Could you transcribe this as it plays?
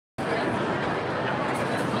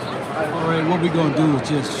All right, what we're going to do is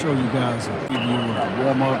just show you guys a preview of the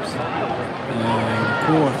warm-ups. And, of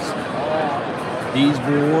course, these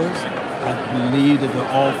boys, I believe that the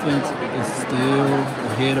offense is still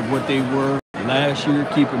ahead of what they were last year.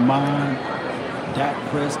 Keep in mind, Dak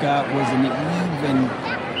Prescott wasn't even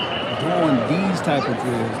doing these type of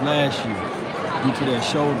drills last year due to that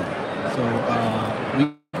shoulder. So we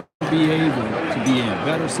will be able to be in a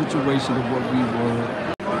better situation than what we were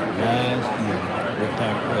last year with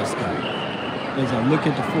Dak Prescott. As I look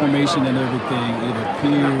at the formation and everything, it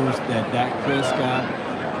appears that Dak Prescott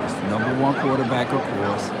is the #1 quarterback, of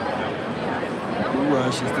course. Cooper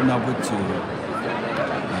Rush is the #2.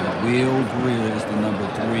 Will Greer is the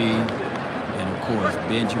 #3. And, of course,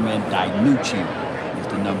 Benjamin DiNucci is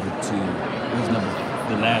the #2. He's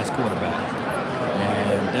the last quarterback.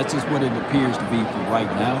 And that's just what it appears to be for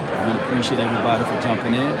right now. I really appreciate everybody for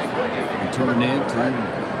jumping in and tuning in to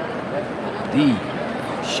the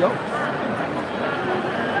show.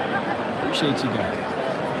 Appreciate you guys.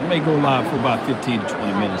 We may go live for about 15 to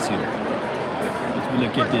 20 minutes here as we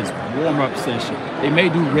look at this warm-up session. They may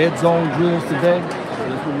do red zone drills today.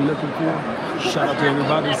 That's what we're looking for. Shout out to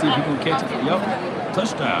everybody to see if you can catch it. Yup,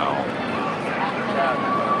 touchdown.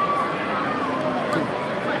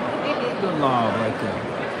 Good lob right there.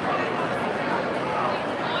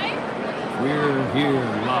 We're here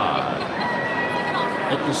live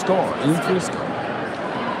at the Star in Frisco.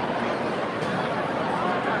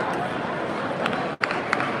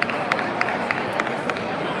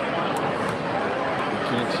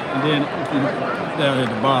 And then down at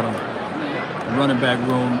the bottom, running back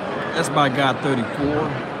room, that's by guy 34,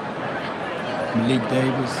 Malik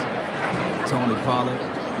Davis, Tony Pollard,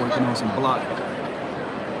 working on some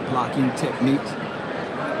blocking techniques.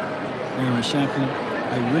 Aaron Shanklin.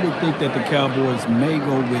 I really think that the Cowboys may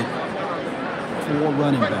go with 4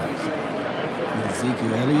 running backs.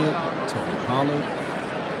 Ezekiel Elliott, Tony Pollard.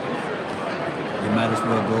 They might as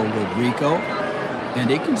well go with Rico. And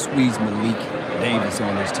they can squeeze Malik Davis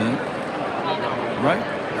on this team. Right?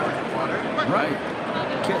 Right.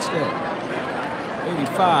 Catch that.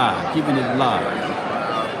 85, keeping it alive.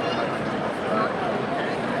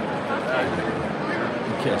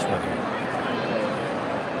 Good catch right here.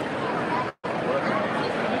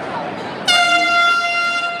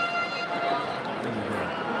 There you go.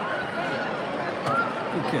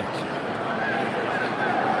 Good catch.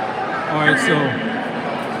 All right, so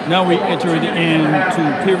now we enter into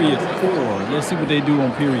period 4. Let's see what they do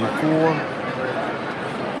on period 4.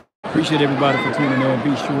 Appreciate everybody for tuning in.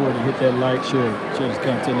 Be sure to hit that like, share this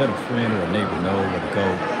content, let a friend or a neighbor know where to go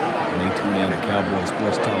when they tune in to Cowboys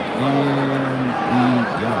Sports Talk. And we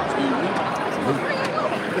go.